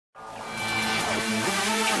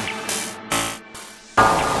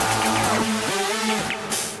What's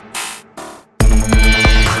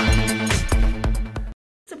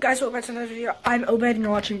up, guys? Welcome back to another video. I'm Obed and you're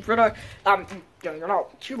watching Brittar. No, you're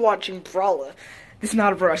not. You're watching Brawler. This is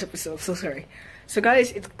not a Brittar episode, so sorry. So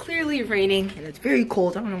guys, it's clearly raining and it's very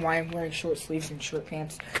cold. I don't know why I'm wearing short sleeves and short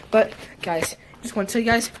pants. But guys, just want to tell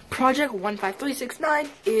you guys, Project 15369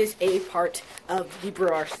 is a part of the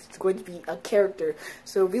Brittar. It's going to be a character.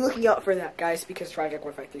 So be looking out for that, guys, because Project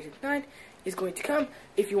 15369 is going to come.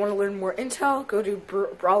 If you want to learn more intel, go to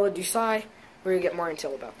Brawler Dusai, where you get more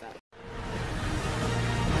intel about that.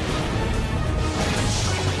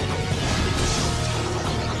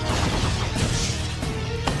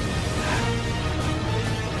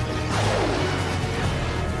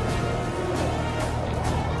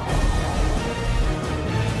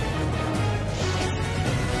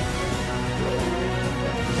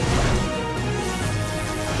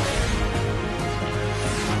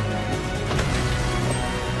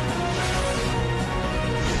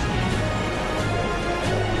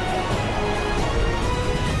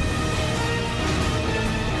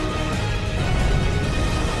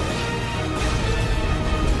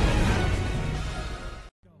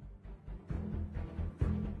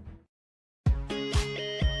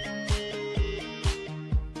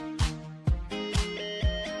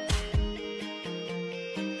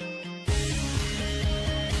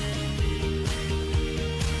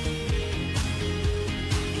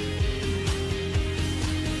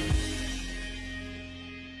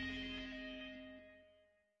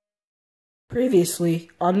 Previously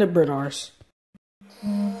on the Brittars.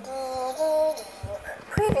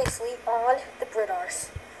 Previously on the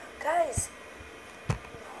Brittars. Guys,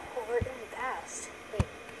 we're in the past. Wait,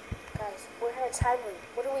 guys, we're in a time loop.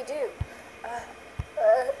 What do we do?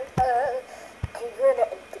 You're in an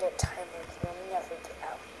infinite time loop. You'll never get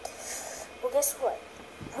out. Well, guess what?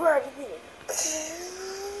 We're already meeting.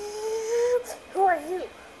 Who are you?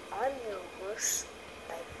 I'm your worst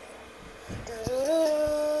nightmare.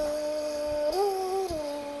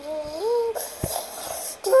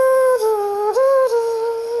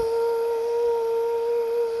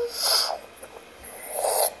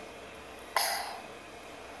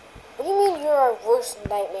 Worst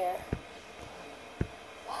nightmare.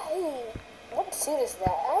 Hey, what suit is that?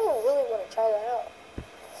 I don't really want to try that out.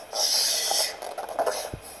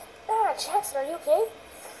 Ah, Jackson, are you okay?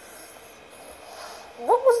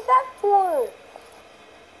 What was that for?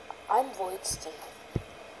 I'm Void Steve.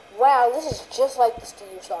 Wow, this is just like the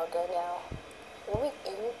Steve Saga now. Are we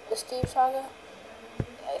in the Steve Saga?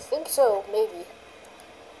 I think so, maybe.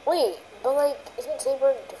 Wait, but like, isn't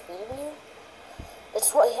Sabre defeating you?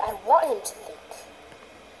 That's what I want him to think.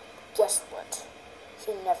 Guess what?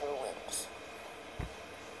 He never wins.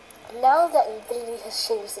 Now that Infinity has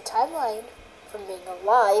changed the timeline from being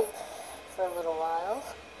alive for a little while,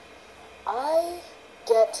 I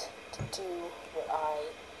get to do what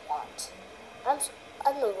I want. I'm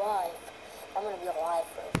alive. I'm gonna be alive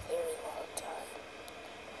for a very long time.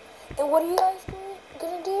 And what are you guys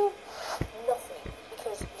gonna do? Nothing,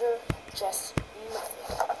 because you're just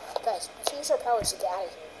nothing. Guys, we use our powers to get out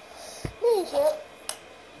of here. No, you can't.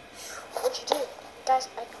 What'd you do? Guys,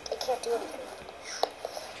 I can't do anything.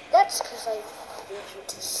 That's because I need you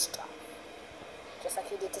to stop. Just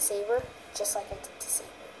like you did to Sabre. Just like I did to Sabre.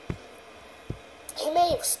 He may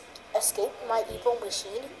have escaped my evil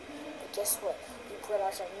machine, but guess what? You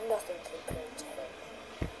Brittars are nothing compared to him.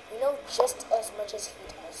 You know just as much as he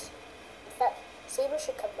does. In fact, Sabre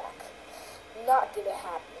should come back. Not gonna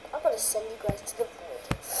happen. I'm gonna send you guys to the void.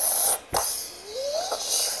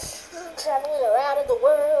 Traveling around in the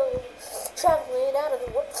world. Traveling out of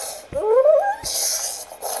the world.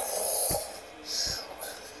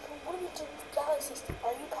 What do we do with Galaxy Steve?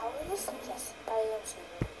 Are you powerless? Yes, I am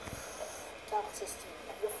Sabre. Galaxy Steve,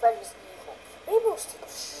 your friend is evil. Rainbow Steve.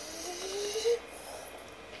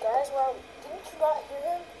 Guys, well, didn't you not hear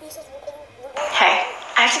him? He says Hey,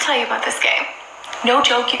 I have to tell you about this game. No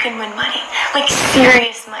joke, you can win money. Like,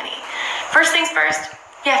 serious money. First things first,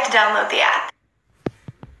 you have to download the app.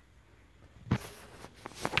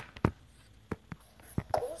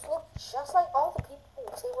 These look just like all the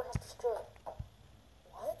people Sabre has destroyed.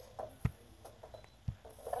 What?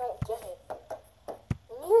 I don't get it.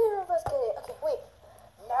 Neither of us get it. Okay, wait.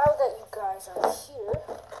 Now that you guys are here,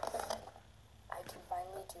 I can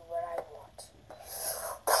finally do what I want.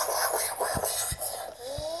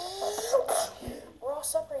 We're all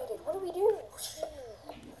separated. What do we do?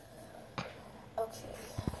 Okay.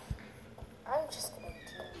 I'm just gonna do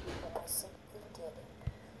what I simply did.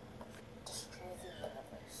 Destroy the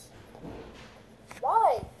universe.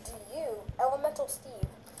 Why do you, Elemental Steve,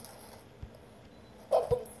 and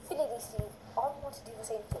Infinity Steve, all want to do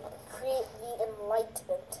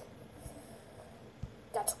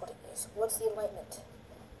was the Enlightenment.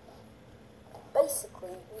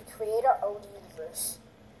 Basically, we create our own universe.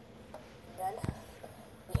 And then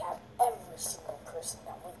we have every single person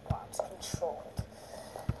that we want controlled.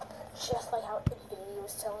 Just like how Infinity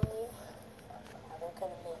was telling you, how they're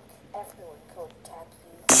gonna make everyone go attack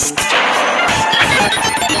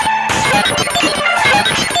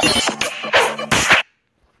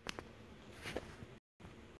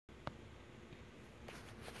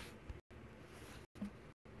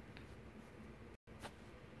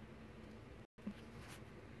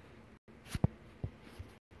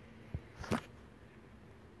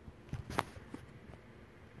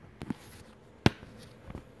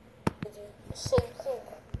the same thing.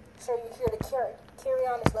 So you're here to carry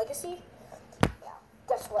on his legacy? Yeah,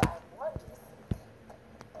 that's what I want you to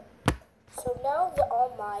think. So now that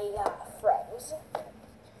all my friends,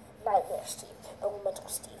 Nightmare Steve, Elemental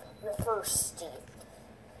Steve, Reverse Steve,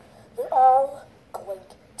 they're all going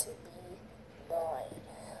to be mine.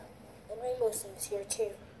 And Rainbow Steve's here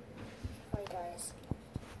too. Hi guys.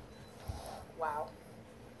 Wow.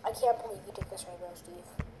 I can't believe you did this, Rainbow Steve.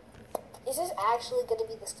 Is this actually going to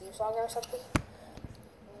be the Steve song or something?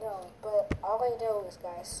 No, but all I know is,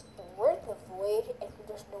 guys, we're in the void and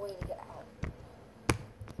there's no way to get out.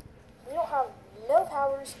 We don't have no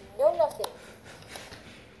powers, no nothing.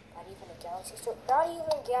 Not even a galaxy sword. Not even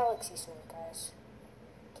a galaxy sword, guys.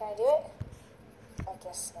 Can I do it? I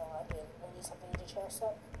guess so. I mean, we need somebody to cheer us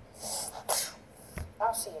up.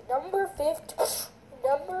 I'll see it. Number 15.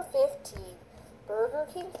 Burger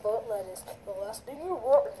King foot lettuce. The last thing you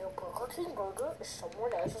want in your Burger King burger is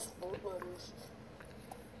someone else's foot lettuce.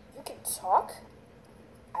 You can talk.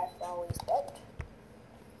 I've always begged.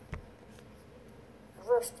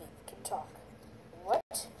 Reverse Steve can talk.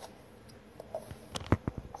 What?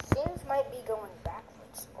 Things might be going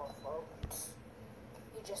backwards or forwards.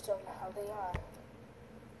 You just don't know how they are.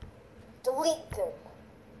 Delete them.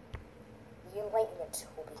 The Enlightenment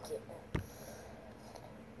will begin.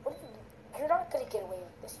 You're not going to get away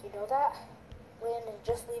with this, you know that? Landon,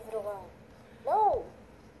 just leave it alone. No,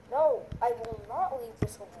 I will not leave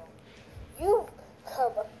this alone. You've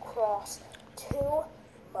come across too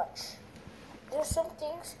much. There's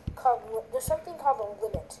something called a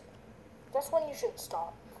limit. That's when you should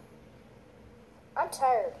stop. I'm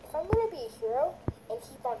tired. If I'm going to be a hero and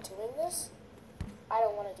keep on doing this, I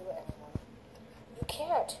don't want to do it anymore. You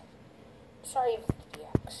can't. Sorry,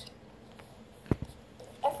 DX.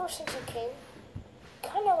 Ever since you came,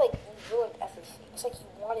 kind of like you ruined everything. It's like you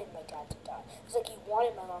wanted my dad to die. It's like you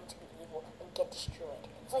wanted my mom to be evil and get destroyed.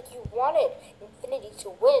 It's like you wanted Infinity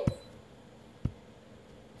to win.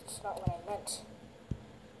 It's not what I meant.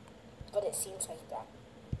 But it seems like that.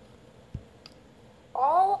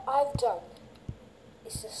 All I've done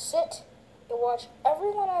is to sit and watch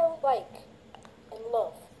everyone I like and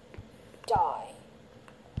love die.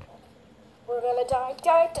 We're gonna die.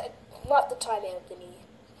 Not the time, Anthony.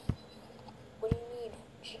 What do you mean?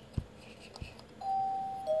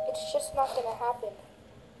 It's just not gonna happen.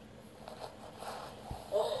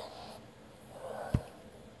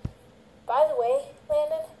 By the way,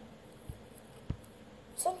 Landon,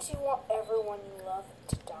 since you want everyone you love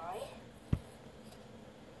to die,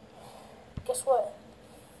 guess what?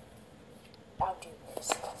 I'll do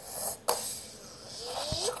this.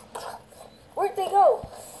 Where'd they go?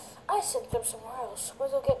 I sent them somewhere else where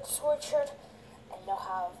they'll get tortured and they'll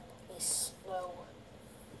have a slow,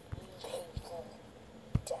 painful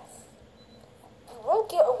death. You won't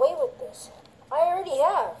get away with this. I already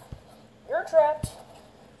have. You're trapped,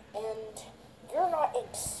 and you're not in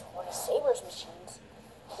one of Sabre's machines.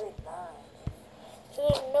 You're in mine. So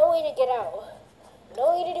there's no way to get out.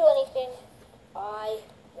 No way to do anything I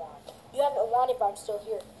want. You haven't won if I'm still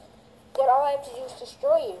here. Then all I have to do is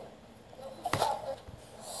destroy you.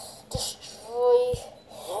 Destroy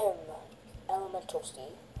him, Elemental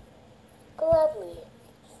Steve. Gladly.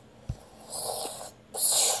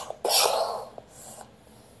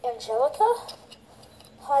 Angelica?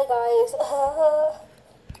 Hi guys.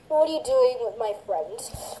 What are you doing with my friends?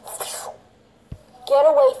 Get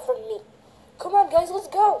away from me. Come on guys, let's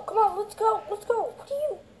go. Come on, let's go. Let's go. What are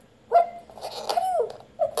you? What? What are you?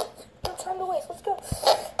 No time to waste. Let's go.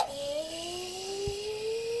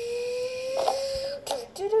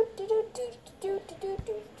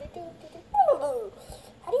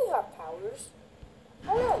 How do you have powers? I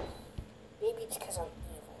don't know. Maybe it's because I'm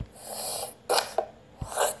evil.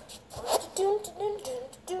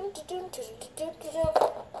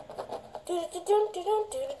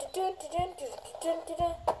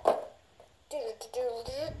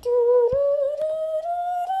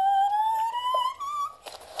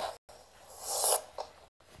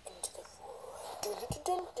 Into the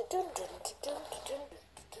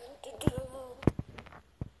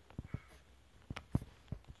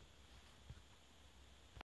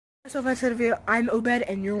So back to the video, I'm Obed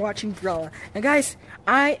and you're watching Brittar. Now guys,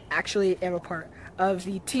 I actually am a part of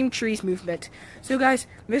the Team Trees movement. So guys,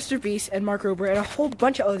 Mr. Beast and Mark Rober and a whole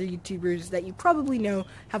bunch of other YouTubers that you probably know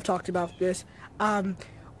have talked about this. $1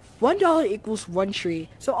 equals one tree.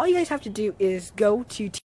 So all you guys have to do is go to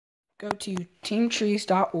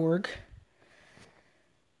teamtrees.org.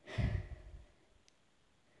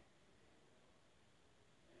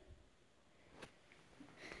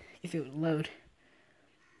 If it would load.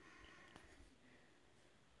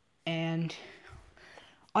 And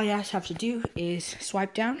all you guys have to do is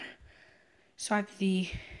swipe down, swipe the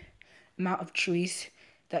amount of trees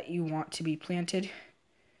that you want to be planted.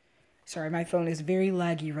 Sorry, my phone is very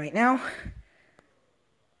laggy right now.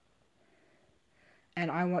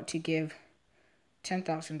 And I want to give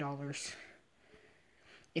 $10,000.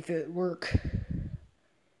 If it would work,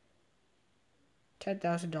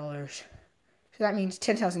 $10,000. So that means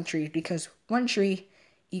 10,000 trees because one tree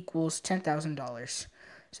equals $10,000.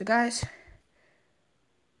 So guys,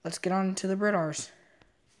 let's get on to the Brittars.